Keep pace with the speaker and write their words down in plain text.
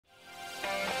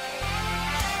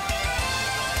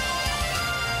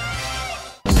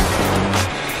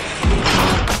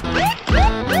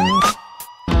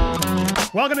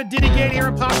Welcome to Diddy Gate here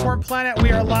on Popcorn Planet.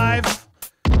 We are live.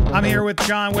 I'm here with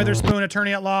John Witherspoon,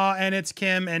 attorney at law, and it's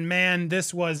Kim. And man,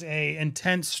 this was a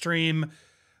intense stream.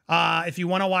 If you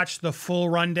want to watch the full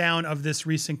rundown of this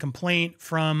recent complaint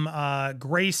from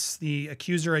Grace, the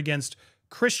accuser against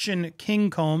Christian King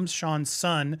Combs, Sean's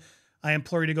son, I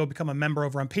implore you to go become a member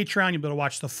over on Patreon. You'll be able to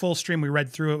watch the full stream. We read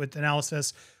through it with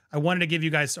analysis. I wanted to give you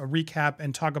guys a recap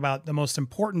and talk about the most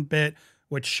important bit,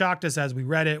 which shocked us as we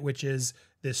read it, which is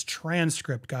this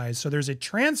transcript, guys. So there's a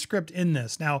transcript in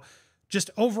this. Now,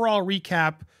 just overall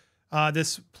recap,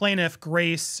 this plaintiff,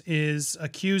 Grace, is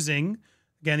accusing,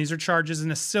 again, these are charges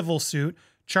in a civil suit,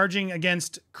 charging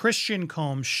against Christian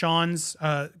Combs, Sean's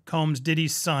Combs,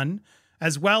 Diddy's son,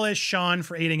 as well as Sean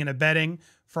for aiding and abetting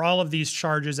for all of these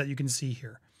charges that you can see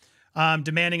here,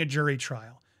 demanding a jury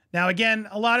trial. Now, again,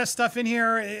 a lot of stuff in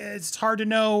here. It's hard to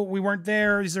know. We weren't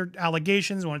there. These are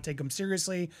allegations. We want to take them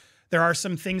seriously. There are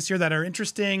some things here that are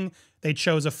interesting. They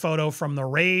chose a photo from the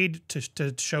raid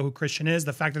to show who Christian is.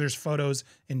 The fact that there's photos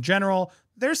in general.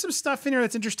 There's some stuff in here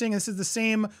that's interesting. This is the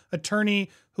same attorney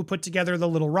who put together the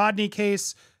Little Rodney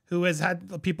case, who has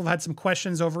had, people have had some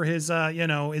questions over his,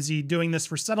 is he doing this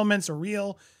for settlements or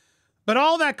real? But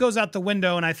all that goes out the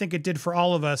window, and I think it did for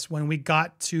all of us when we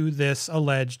got to this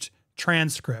alleged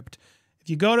transcript. If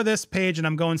you go to this page, and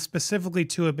I'm going specifically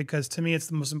to it because to me it's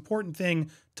the most important thing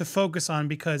to focus on,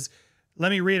 because let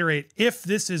me reiterate, if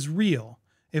this is real,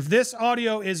 if this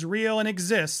audio is real and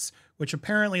exists, which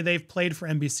apparently they've played for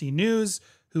NBC News,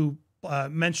 who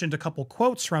mentioned a couple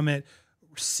quotes from it,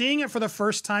 seeing it for the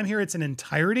first time here, it's in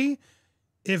entirety.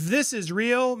 If this is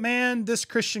real, man, this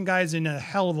Christian guy's in a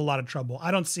hell of a lot of trouble.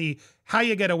 I don't see how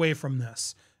you get away from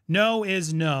this. No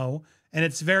is no. And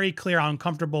it's very clear how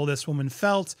uncomfortable this woman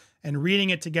felt. And reading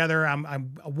it together,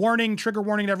 I'm a warning, trigger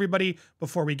warning to everybody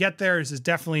before we get there. This is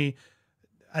definitely,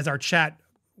 as our chat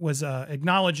was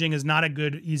acknowledging, is not a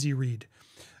good, easy read.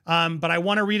 But I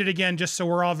want to read it again just so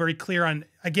we're all very clear on,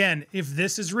 again, if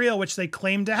this is real, which they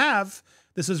claim to have.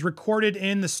 This was recorded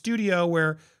in the studio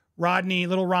where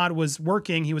Little Rod was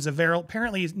working. He was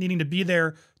apparently needing to be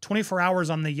there 24 hours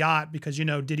on the yacht because, you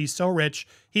know, Diddy's so rich.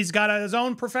 He's got his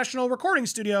own professional recording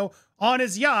studio on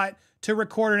his yacht to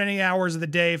record at any hours of the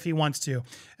day if he wants to.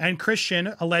 And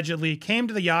Christian allegedly came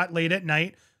to the yacht late at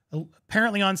night,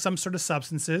 apparently on some sort of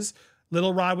substances.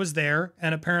 Little Rod was there,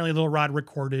 and apparently Little Rod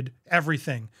recorded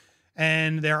everything.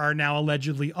 And there are now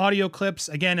allegedly audio clips.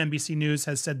 Again, NBC News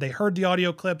has said they heard the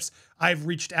audio clips. I've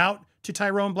reached out to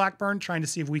Tyrone Blackburn, trying to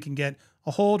see if we can get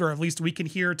a hold, or at least we can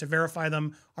hear to verify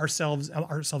them ourselves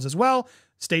as well.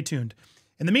 Stay tuned.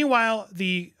 In the meanwhile,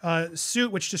 the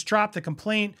suit, which just dropped, the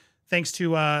complaint, thanks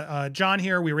to John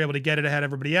here, we were able to get it ahead of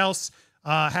everybody else,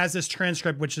 has this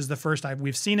transcript, which is the first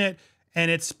we've seen it, and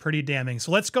it's pretty damning.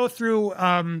 So let's go through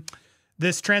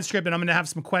this transcript, and I'm going to have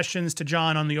some questions to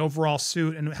John on the overall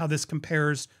suit and how this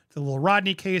compares to the Little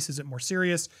Rodney case. Is it more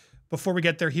serious? Before we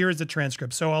get there, here is the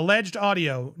transcript. So alleged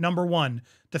audio, number 1,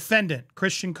 defendant,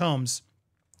 Christian Combs.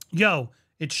 Yo,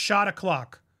 it's shot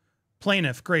o'clock.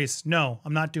 Plaintiff, Grace, no,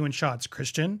 I'm not doing shots.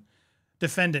 Christian.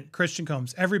 Defendant, Christian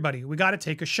Combs. Everybody, we got to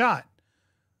take a shot.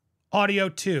 Audio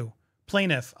 2,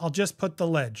 plaintiff, I'll just put the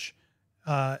ledge.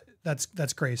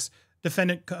 That's Grace.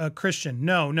 Defendant, Christian,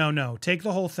 no, take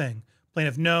the whole thing.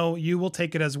 Plaintiff, no, you will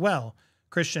take it as well.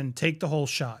 Christian, take the whole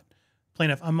shot.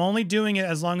 Plaintiff, I'm only doing it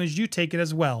as long as you take it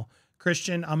as well.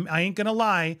 Christian, I ain't gonna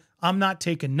lie, I'm not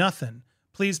taking nothing.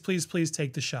 Please, please, please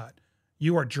take the shot.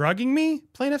 You are drugging me?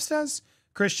 Plaintiff says.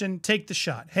 Christian, take the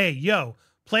shot. Hey, yo,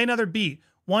 play another beat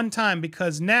one time,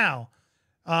 because now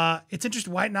it's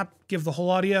interesting. Why not give the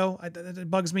whole audio? It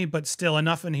bugs me, but still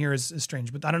enough in here is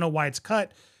strange. But I don't know why it's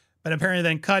cut, but apparently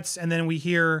then cuts, and then we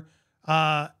hear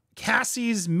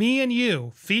Cassie's Me and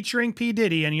You featuring P.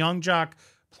 Diddy and Young Jock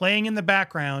playing in the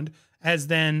background as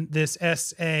then this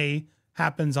SA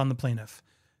happens on the plaintiff.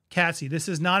 Cassie, this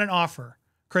is not an offer.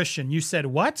 Christian, you said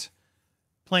what?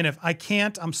 Plaintiff, I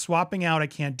can't. I'm swapping out. I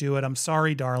can't do it. I'm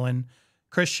sorry, darling.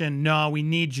 Christian, no, we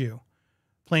need you.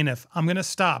 Plaintiff, I'm going to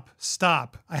stop.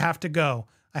 Stop. I have to go.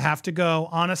 I have to go.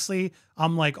 Honestly,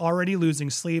 I'm like already losing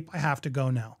sleep. I have to go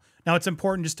now. Now, it's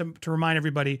important just to remind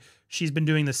everybody, she's been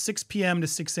doing the 6 p.m. to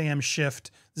 6 a.m.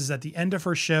 shift. This is at the end of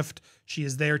her shift. She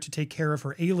is there to take care of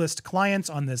her A-list clients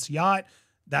on this yacht.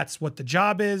 That's what the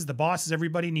job is. The bosses,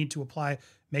 everybody need to apply,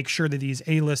 make sure that these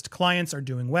A-list clients are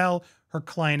doing well. Her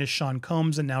client is Sean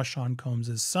Combs, and now Sean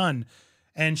Combs' son.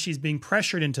 And she's being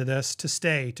pressured into this to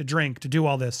stay, to drink, to do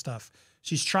all this stuff.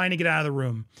 She's trying to get out of the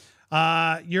room.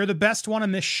 You're the best one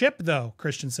on this ship, though,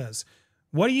 Christian says.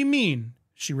 What do you mean?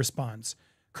 She responds.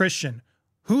 Christian,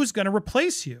 who's going to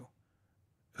replace you?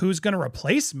 Who's going to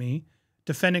replace me?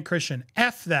 Defendant Christian,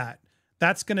 F that.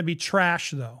 That's going to be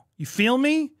trash, though. You feel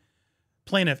me?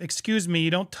 Plaintiff, excuse me,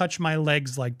 you don't touch my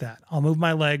legs like that. I'll move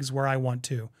my legs where I want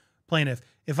to. Plaintiff,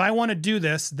 if I want to do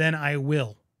this, then I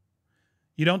will.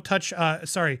 You don't touch,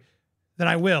 then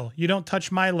I will. You don't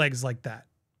touch my legs like that,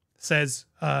 says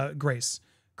Grace.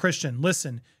 Christian,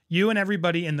 listen, you and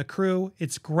everybody in the crew,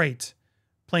 it's great.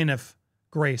 Plaintiff,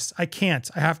 Grace, I can't.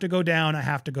 I have to go down. I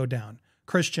have to go down.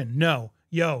 Christian, no.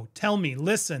 Yo, tell me,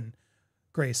 listen.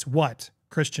 Grace, what?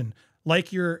 Christian,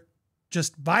 like you're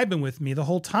just vibing with me the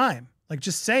whole time. Like,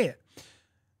 just say it.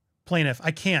 Plaintiff,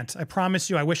 I can't. I promise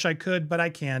you, I wish I could, but I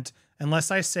can't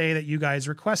unless I say that you guys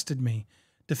requested me.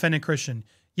 Defendant Christian,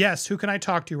 yes, who can I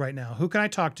talk to right now? Who can I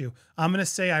talk to? I'm going to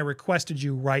say I requested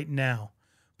you right now.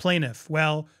 Plaintiff,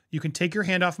 well, you can take your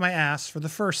hand off my ass for the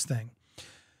first thing.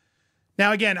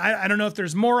 Now, again, I don't know if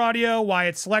there's more audio, why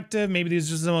it's selective. Maybe these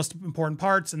are just the most important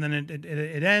parts and then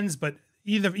it ends. But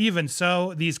even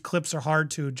so, these clips are hard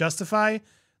to justify.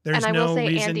 There's no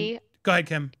reason. Andy, go ahead,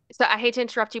 Kim. So I hate to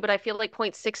interrupt you, but I feel like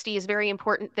point 60 is very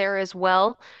important there as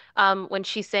well. When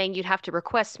she's saying you'd have to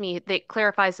request me, that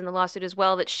clarifies in the lawsuit as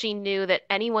well that she knew that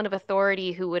anyone of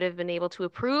authority who would have been able to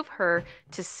approve her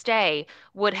to stay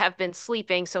would have been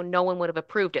sleeping, so no one would have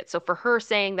approved it. So for her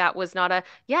saying that was not a,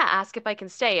 yeah, ask if I can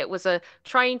stay. It was a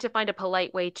trying to find a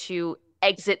polite way to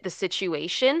exit the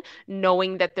situation,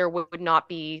 knowing that there would not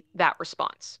be that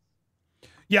response.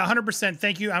 Yeah, 100%.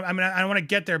 Thank you. I mean, I want to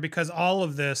get there because all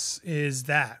of this is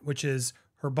that, which is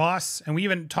her boss, and we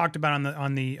even talked about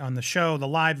on the show, the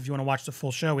live. If you want to watch the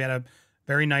full show, we had a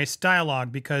very nice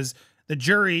dialogue because the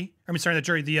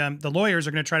lawyers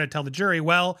are going to try to tell the jury,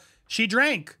 well, she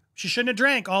drank. She shouldn't have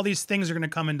drank. All these things are going to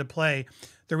come into play.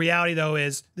 The reality, though,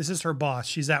 is this is her boss.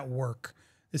 She's at work.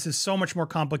 This is so much more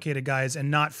complicated, guys, and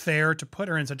not fair to put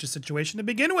her in such a situation to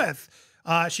begin with.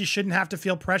 She shouldn't have to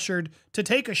feel pressured to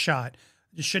take a shot.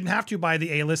 You shouldn't have to by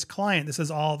the A-list client. This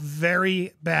is all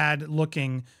very bad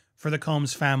looking for the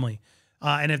Combs family.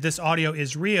 And if this audio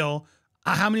is real,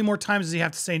 how many more times does she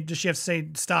have to say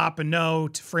stop and no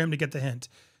for him to get the hint?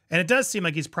 And it does seem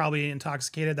like he's probably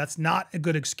intoxicated. That's not a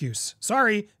good excuse.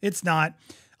 Sorry, it's not.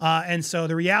 And so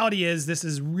the reality is this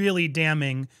is really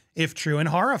damning if true and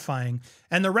horrifying.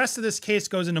 And the rest of this case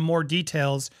goes into more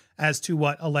details as to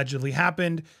what allegedly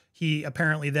happened. He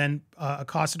apparently then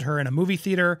accosted her in a movie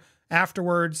theater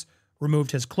afterwards,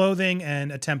 removed his clothing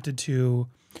and attempted to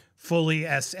fully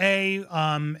SA.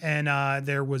 And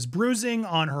there was bruising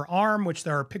on her arm, which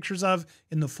there are pictures of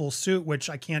in the full suit, which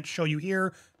I can't show you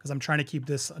here because I'm trying to keep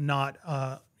this not,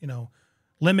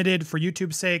 limited for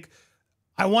YouTube's sake.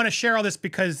 I want to share all this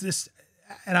because this,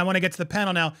 and I want to get to the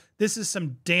panel now. This is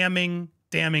some damning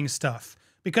stuff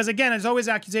because again, there's always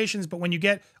accusations, but when you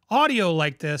get audio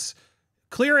like this,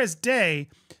 clear as day,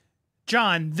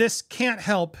 John, this can't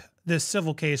help this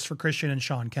civil case for Christian and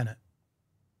Sean, can it?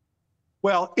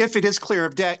 Well, if it is clear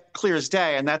as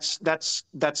day, and that's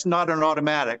not an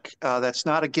automatic, that's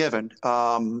not a given.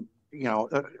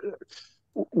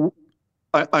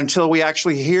 Until we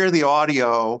actually hear the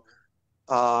audio,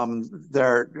 there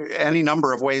are any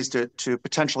number of ways to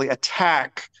potentially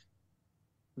attack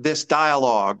this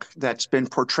dialogue that's been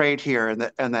portrayed here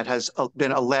and that has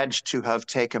been alleged to have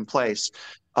taken place.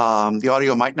 The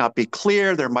audio might not be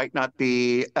clear. There might not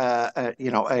be,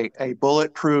 a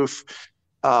bulletproof,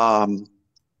 way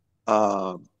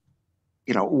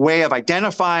of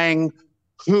identifying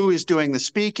who is doing the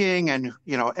speaking and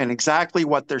exactly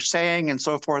what they're saying and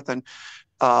so forth. And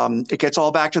it gets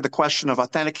all back to the question of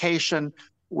authentication,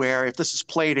 where if this is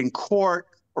played in court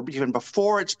or even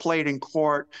before it's played in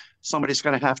court, somebody's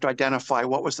going to have to identify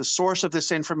what was the source of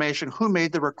this information, who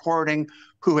made the recording,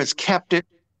 who has kept it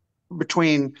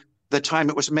between the time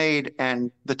it was made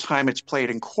and the time it's played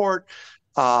in court.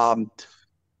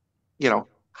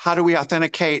 How do we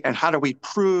authenticate and how do we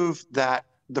prove that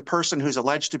the person who's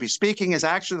alleged to be speaking is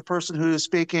actually the person who is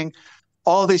speaking?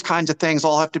 All of these kinds of things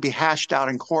all have to be hashed out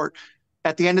in court.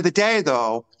 At the end of the day,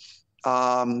 though,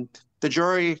 the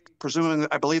jury, presuming,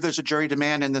 I believe there's a jury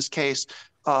demand in this case,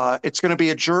 it's going to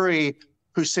be a jury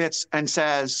who sits and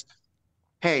says,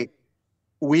 hey,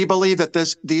 we believe that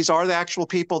these are the actual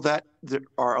people that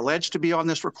are alleged to be on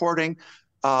this recording.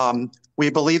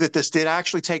 We believe that this did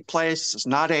actually take place. It's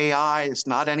not AI. It's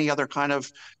not any other kind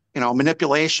of,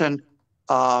 manipulation.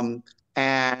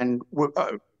 And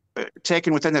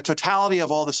taken within the totality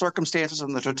of all the circumstances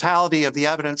and the totality of the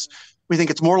evidence, we think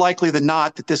it's more likely than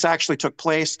not that this actually took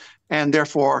place, and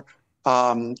therefore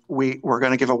we're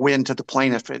going to give a win to the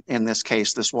plaintiff in this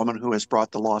case, this woman who has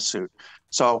brought the lawsuit.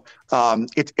 So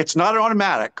it's not an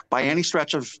automatic by any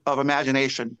stretch of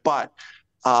imagination, but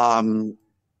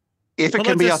if it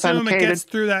can be authenticated, it gets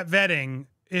through that vetting.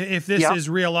 if this is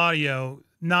real audio,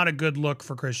 not a good look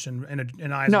for Christian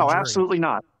in eyes of No, the jury. absolutely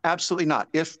not. Absolutely not.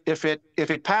 If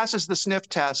it passes the sniff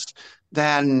test,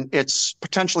 then it's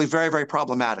potentially very, very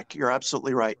problematic. You're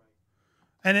absolutely right.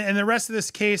 And the rest of this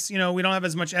case, we don't have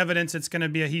as much evidence. It's going to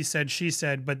be a he said, she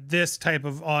said. But this type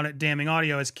of damning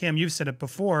audio, as Kim, you've said it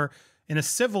before, in a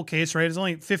civil case, right? It's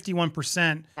only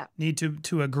 51% need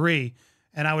to agree.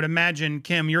 And I would imagine,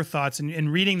 Kim, your thoughts in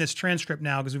reading this transcript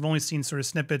now, because we've only seen sort of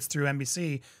snippets through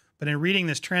NBC, but in reading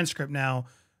this transcript now,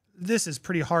 this is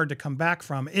pretty hard to come back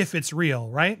from if it's real,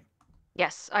 right?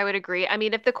 Yes, I would agree. I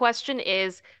mean, if the question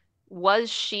is,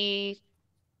 was she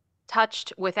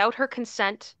touched without her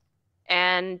consent?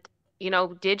 And,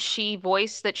 did she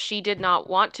voice that she did not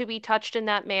want to be touched in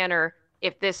that manner?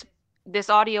 If this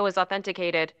audio is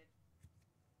authenticated,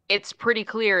 it's pretty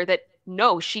clear that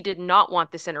no, she did not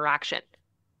want this interaction.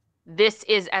 This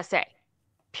is SA,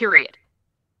 period.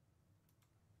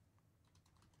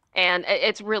 And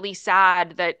it's really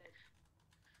sad that,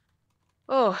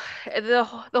 the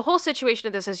whole situation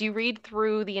of this, as you read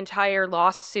through the entire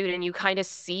lawsuit and you kind of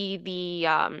see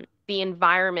the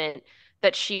environment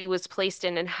that she was placed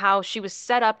in and how she was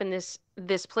set up in this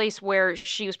place where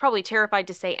she was probably terrified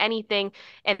to say anything.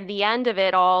 And the end of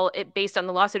it all, based on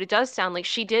the lawsuit, it does sound like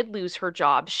she did lose her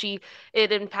job.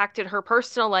 It impacted her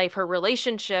personal life, her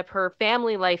relationship, her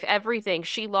family life, everything.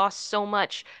 She lost so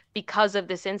much because of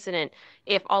this incident,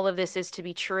 if all of this is to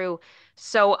be true.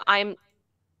 So I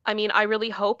really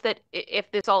hope that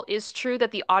if this all is true, that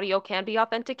the audio can be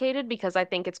authenticated, because I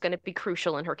think it's going to be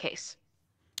crucial in her case.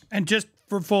 And just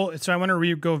for so I want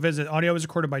to go visit. Audio was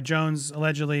recorded by Jones,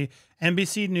 allegedly.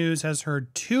 NBC News has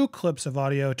heard 2 clips of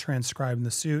audio transcribed in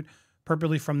the suit,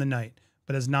 purportedly from the night,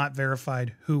 but has not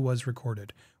verified who was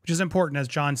recorded, which is important. As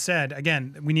John said,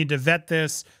 again, we need to vet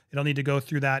this. You don't need to go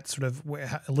through that sort of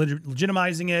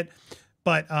legitimizing it.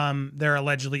 But there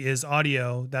allegedly is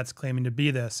audio that's claiming to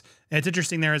be this. And it's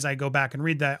interesting there, as I go back and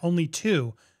read that, only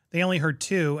 2. They only heard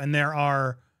 2, and there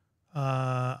are...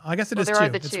 I guess it is 2. There are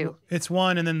the 2. It's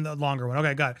 1 and then the longer one.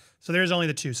 Okay, got it. So there's only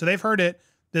the 2. So they've heard it.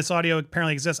 This audio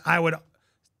apparently exists. I would,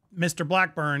 Mr.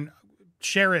 Blackburn,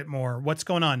 share it more. What's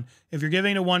going on? If you're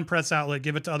giving it to one press outlet,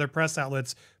 give it to other press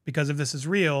outlets, because if this is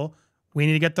real, we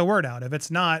need to get the word out. If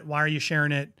it's not, why are you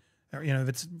sharing it? Or, if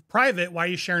it's private, why are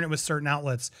you sharing it with certain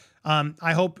outlets?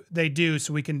 I hope they do,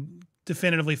 so we can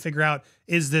definitively figure out,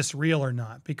 is this real or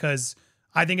not? Because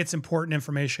I think it's important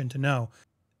information to know.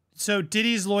 So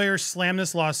Diddy's lawyers slammed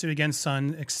this lawsuit against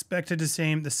Son, expected the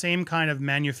same kind of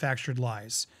manufactured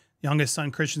lies. Youngest son,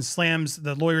 Christian,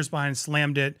 the lawyers behind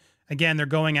slammed it. Again, they're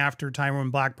going after Tyrone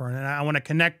Blackburn. And I want to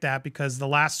connect that because the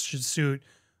last suit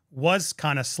was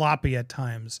kind of sloppy at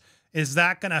times. Is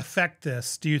that going to affect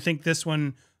this? Do you think this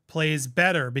one plays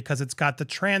better because it's got the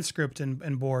transcript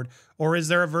and board? Or is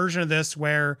there a version of this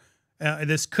where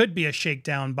this could be a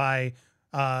shakedown by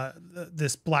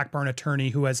this Blackburn attorney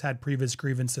who has had previous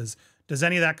grievances? Does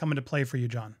any of that come into play for you,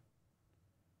 John?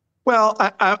 Well,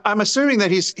 I'm assuming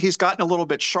that he's gotten a little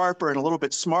bit sharper and a little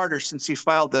bit smarter since he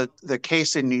filed the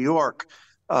case in New York,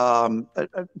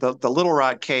 the Little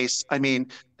Rod case. I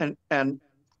mean, and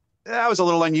that was a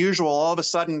little unusual. All of a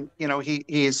sudden,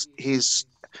 he's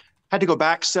had to go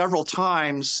back several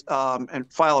times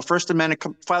and file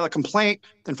a complaint,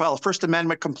 then file a First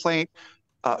Amendment complaint.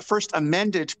 First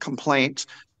amended complaint,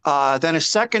 then a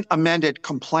second amended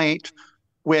complaint,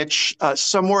 which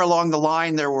somewhere along the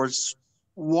line there was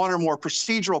one or more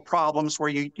procedural problems where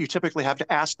you typically have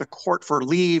to ask the court for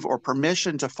leave or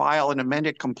permission to file an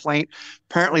amended complaint.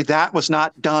 Apparently that was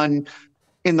not done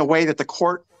in the way that the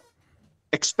court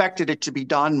expected it to be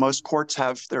done. Most courts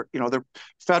have their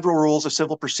federal rules of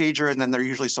civil procedure, and then there are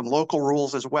usually some local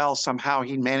rules as well. Somehow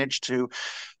he managed to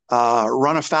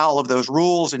run afoul of those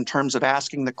rules in terms of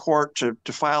asking the court to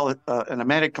file an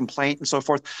amended complaint and so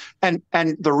forth. And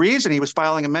the reason he was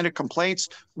filing amended complaints,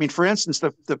 I mean, for instance,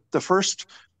 the first,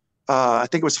 I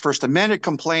think it was the first amended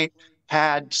complaint,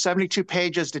 had 72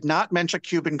 pages, did not mention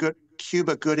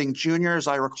Cuba Gooding Jr., as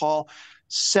I recall.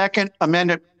 Second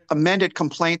amended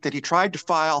complaint that he tried to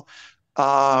file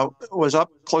was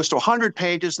up close to 100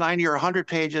 pages, 90 or 100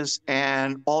 pages,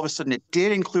 and all of a sudden it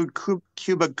did include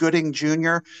Cuba Gooding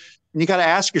Jr. And you got to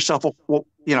ask yourself, well,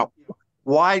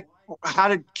 why? How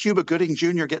did Cuba Gooding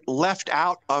Jr. get left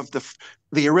out of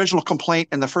the original complaint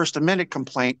and the First Amendment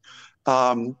complaint?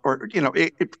 How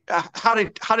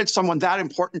did someone that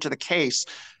important to the case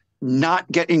not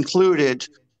get included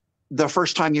the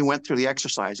first time you went through the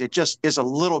exercise? It just is a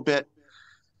little bit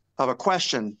of a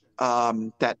question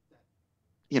that.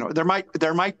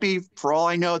 There might be, for all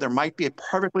I know, there might be a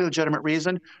perfectly legitimate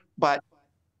reason, but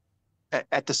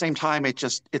at the same time, it's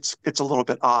a little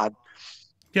bit odd.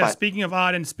 Yeah, But speaking of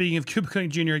odd and speaking of Cuba Gooding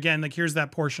Jr., again, like here's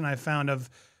that portion I found of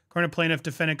according to plaintiff,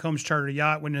 defendant Combs chartered a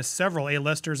yacht, witnessed several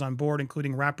A-listers on board,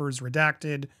 including rappers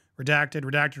Redacted,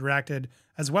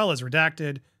 as well as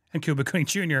Redacted and Cuba Gooding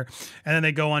Jr. And then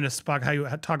they go on to talk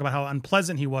about how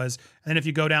unpleasant he was. And then if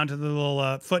you go down to the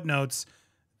little footnotes,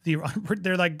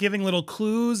 they're like giving little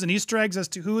clues and Easter eggs as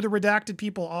to who the redacted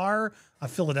people are, a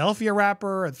Philadelphia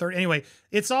rapper, a third. Anyway,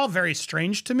 it's all very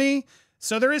strange to me.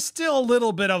 So there is still a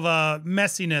little bit of a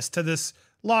messiness to this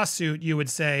lawsuit, you would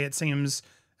say, it seems,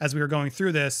 as we were going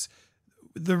through this.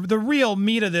 The real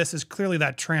meat of this is clearly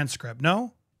that transcript,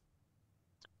 no?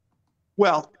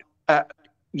 well,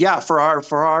 yeah, for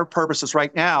our purposes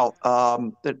right now,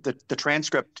 the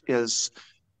transcript has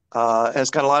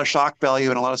got a lot of shock value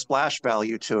and a lot of splash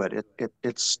value to it.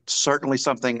 It's certainly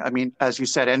something. I mean, as you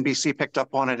said, NBC picked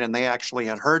up on it, and they actually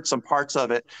had heard some parts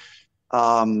of it,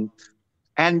 and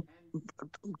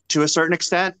to a certain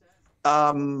extent,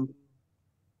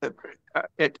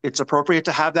 it's appropriate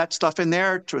to have that stuff in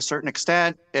there. To a certain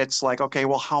extent, it's like, okay,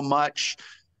 well, how much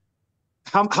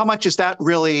is that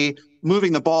really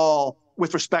moving the ball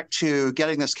with respect to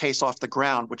getting this case off the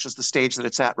ground, which is the stage that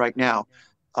it's at right now?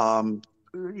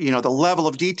 The level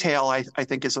of detail I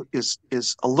think is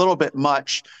a little bit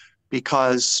much,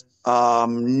 because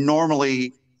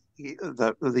normally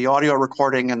the audio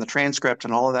recording and the transcript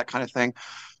and all of that kind of thing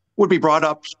would be brought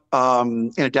up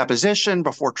in a deposition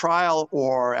before trial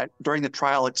or during the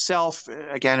trial itself.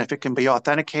 Again, if it can be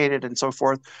authenticated and so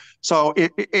forth. So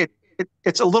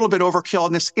it's a little bit overkill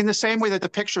in the same way that the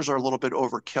pictures are a little bit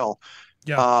overkill.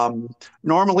 Yeah.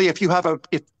 Normally, if you've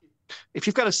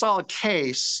got a solid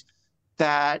case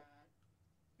that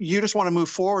you just want to move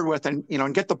forward with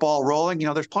and get the ball rolling,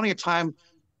 there's plenty of time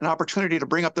and opportunity to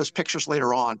bring up those pictures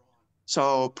later on.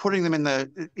 So putting them in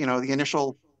the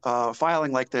initial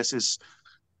filing like this is,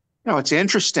 it's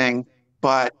interesting,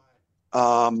 but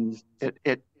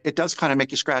it does kind of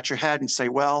make you scratch your head and say,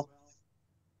 well,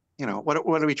 what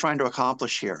are we trying to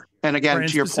accomplish here? And again, right,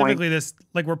 to your point, this,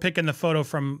 like we're picking the photo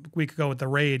from a week ago with the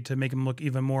raid to make him look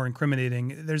even more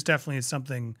incriminating. There's definitely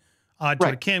something odd to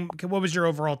it. Kim, what was your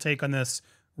overall take on this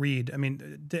read? I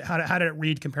mean, how did it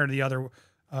read compared to the other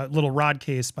little Rod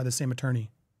case by the same attorney?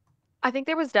 I think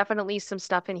there was definitely some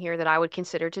stuff in here that I would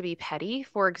consider to be petty.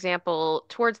 For example,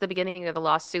 towards the beginning of the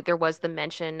lawsuit, there was the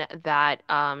mention that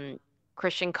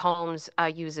Christian Combs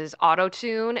uses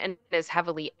auto-tune and is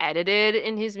heavily edited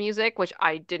in his music, which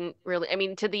I didn't really, I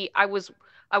mean,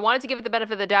 I wanted to give it the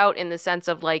benefit of the doubt in the sense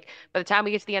of like, by the time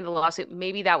we get to the end of the lawsuit,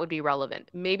 maybe that would be relevant.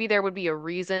 Maybe there would be a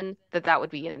reason that would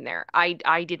be in there.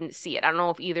 I didn't see it. I don't know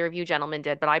if either of you gentlemen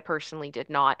did, but I personally did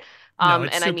not. No,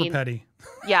 it's and super I mean, petty.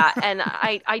 yeah, and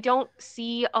I don't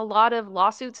see a lot of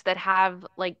lawsuits that have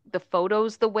like the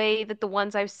photos the way that the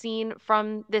ones I've seen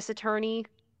from this attorney,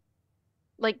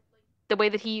 like the way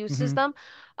that he uses them.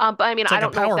 But I mean, It's like I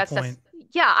don't know if that's PowerPoint.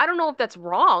 yeah, I don't know if that's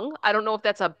wrong. I don't know if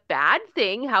that's a bad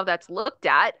thing, how that's looked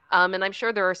at. And I'm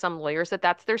sure there are some lawyers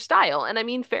that's their style. And I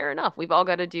mean, fair enough. We've all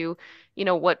got to do,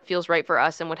 what feels right for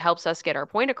us and what helps us get our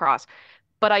point across.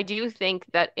 But I do think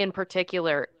that in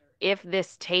particular, if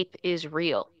this tape is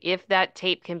real, if that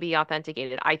tape can be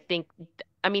authenticated, I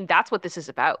mean, that's what this is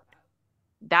about.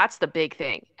 That's the big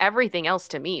thing. Everything else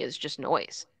to me is just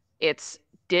noise. It's,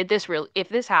 if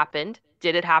this happened,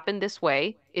 did it happen this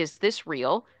way? Is this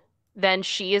real? Then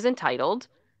she is entitled.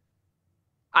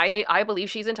 I believe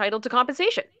she's entitled to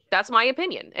compensation. That's my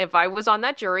opinion. If I was on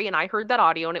that jury and I heard that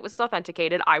audio and it was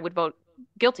authenticated, I would vote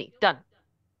guilty. Done.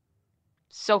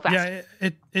 So fast. Yeah,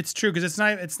 it's true, because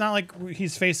it's not like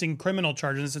he's facing criminal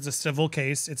charges. It's a civil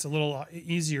case. It's a little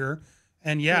easier.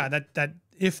 And yeah, that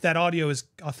if that audio is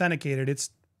authenticated, it's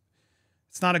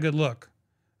not a good look.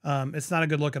 It's not a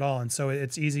good look at all. And so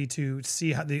it's easy to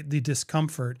see how the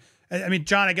discomfort. I mean,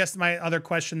 John, I guess my other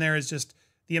question there is just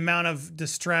the amount of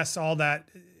distress, all that.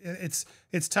 It's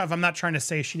tough. I'm not trying to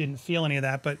say she didn't feel any of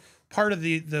that, but part of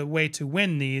the way to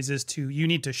win these is you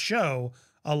need to show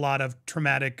a lot of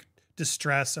traumatic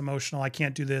distress, emotional. I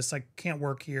can't do this. I can't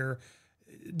work here.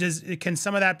 Can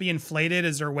some of that be inflated?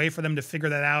 Is there a way for them to figure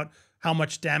that out? How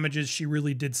much damages she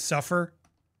really did suffer?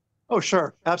 Oh,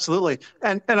 sure. Absolutely.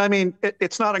 And I mean,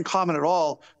 it's not uncommon at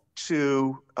all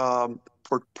to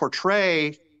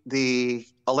portray the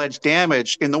alleged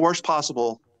damage in the worst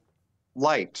possible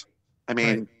light. I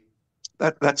mean,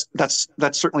 right. That's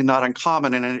certainly not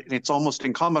uncommon, and it's almost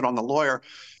incumbent on the lawyer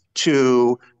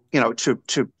to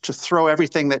throw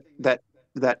everything that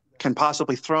can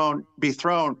possibly be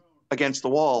thrown against the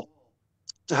wall,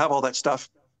 to have all that stuff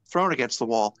thrown against the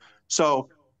wall. So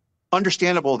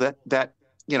understandable that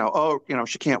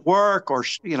she can't work, or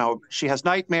she has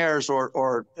nightmares,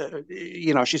 or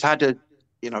she's had to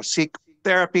seek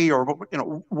therapy or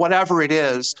whatever it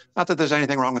is. Not that there's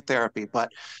anything wrong with therapy,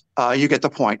 but you get the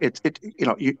point.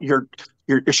 You're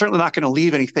certainly not going to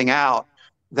leave anything out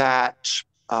that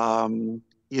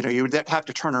you would have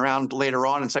to turn around later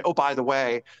on and say, oh, by the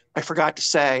way, I forgot to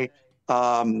say.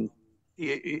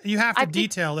 You have to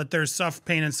detail that there's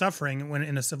pain and suffering when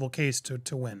in a civil case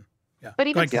to win. Yeah. But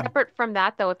even separate from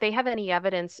that, though, if they have any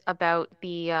evidence about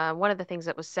the one of the things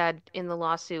that was said in the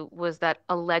lawsuit was that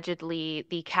allegedly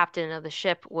the captain of the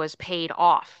ship was paid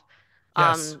off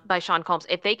by Sean Combs.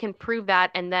 If they can prove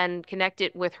that and then connect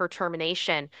it with her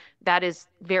termination, that is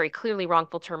very clearly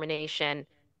wrongful termination,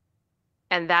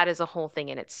 and that is a whole thing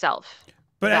in itself.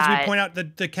 But as we point out,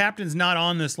 the captain's not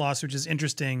on this lawsuit, which is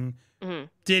interesting. Mm-hmm.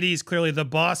 Diddy's clearly the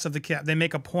boss of the cap. They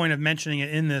make a point of mentioning it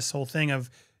in this whole thing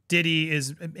of Diddy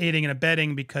is aiding and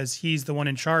abetting because he's the one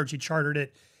in charge. He chartered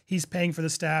it. He's paying for the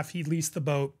staff. He leased the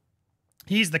boat.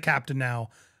 He's the captain now,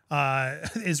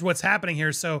 is what's happening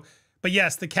here. So, but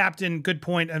yes, the captain, good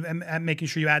point. I'm making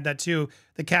sure you add that too.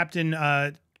 The captain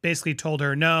basically told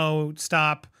her, no,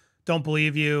 stop, don't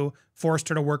believe you, forced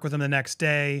her to work with him the next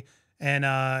day. And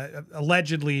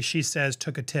allegedly, she says,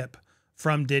 took a tip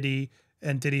from Diddy,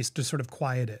 and Diddy's to sort of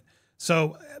quiet it.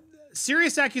 So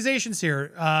serious accusations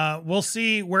here. We'll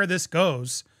see where this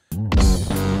goes.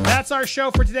 That's our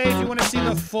show for today. If you want to see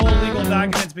the full legal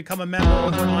documents, become a member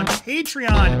over on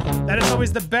Patreon. That is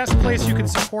always the best place you can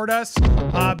support us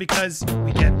because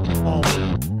we get all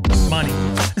the money.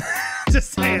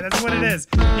 Just saying, that's what it is.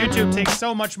 YouTube takes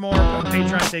so much more, but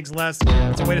Patreon takes less.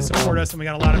 It's a way to support us, and we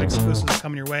got a lot of exclusives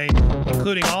coming your way,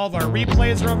 including all of our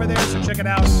replays are over there, so check it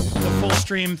out, the full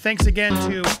stream. Thanks again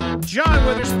to John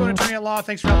Witherspoon, attorney at law.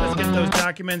 Thanks for helping us get those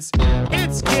documents.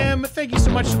 It's Kim. Thank you so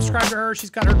much. Subscribe to her. She's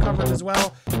got her covered as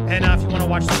well. And if you want to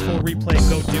watch the full replay,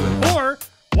 go do it. Or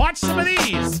watch some of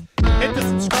these. Hit the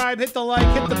subscribe, hit the like,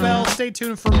 hit the bell. Stay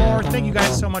tuned for more. Thank you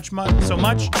guys so much,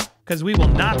 because we will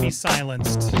not be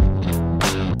silenced.